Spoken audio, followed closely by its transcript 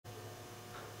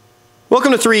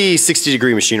Welcome to 360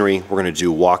 Degree Machinery. We're going to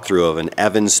do a walkthrough of an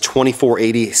Evans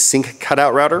 2480 sink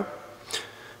cutout router.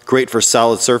 Great for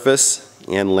solid surface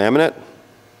and laminate.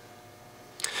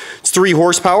 It's 3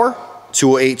 horsepower,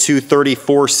 208, 230,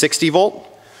 460 volt.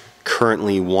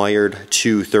 Currently wired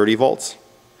to 30 volts.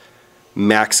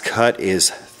 Max cut is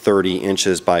 30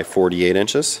 inches by 48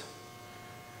 inches.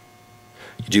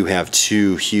 You do have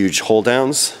 2 huge hold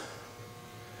downs.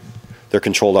 They're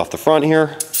controlled off the front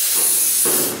here.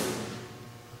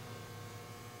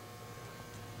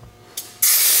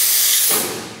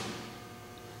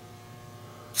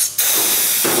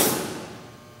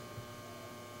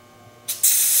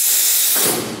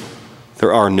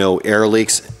 There are no air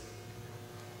leaks.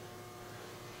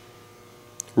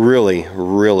 Really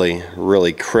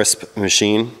crisp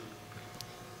machine.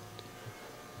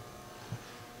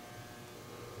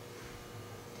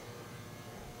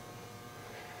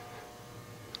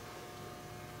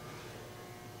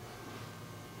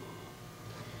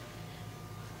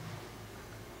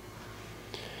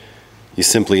 You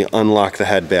simply unlock the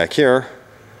head back here.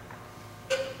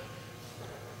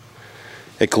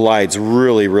 It glides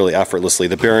really effortlessly.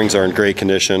 The bearings are in great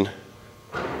condition.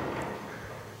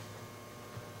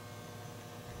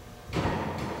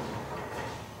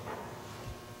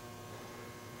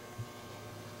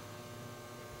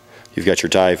 You've got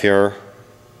your dive here.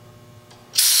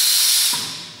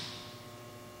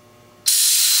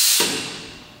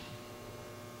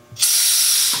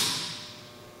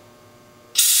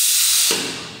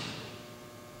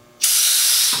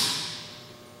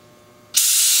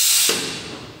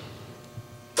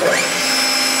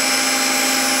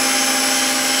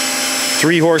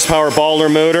 Three horsepower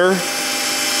baller motor,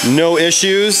 no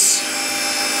issues.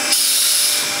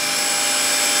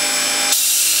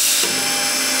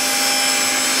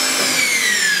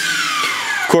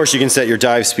 Of course, you can set your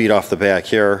dive speed off the back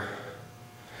here.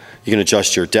 You can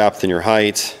adjust your depth and your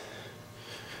height.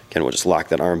 Again, we'll just lock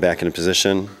that arm back into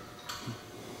position.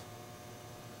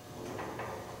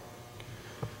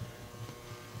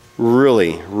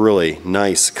 Really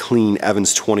nice, clean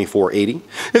Evans 2480. If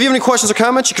you have any questions or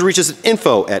comments, you can reach us at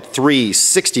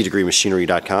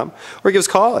info@360degreemachinery.com or give us a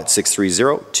call at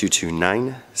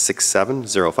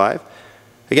 630-229-6705.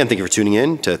 Again, thank you for tuning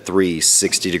in to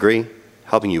 360 Degree,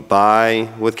 helping you buy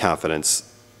with confidence.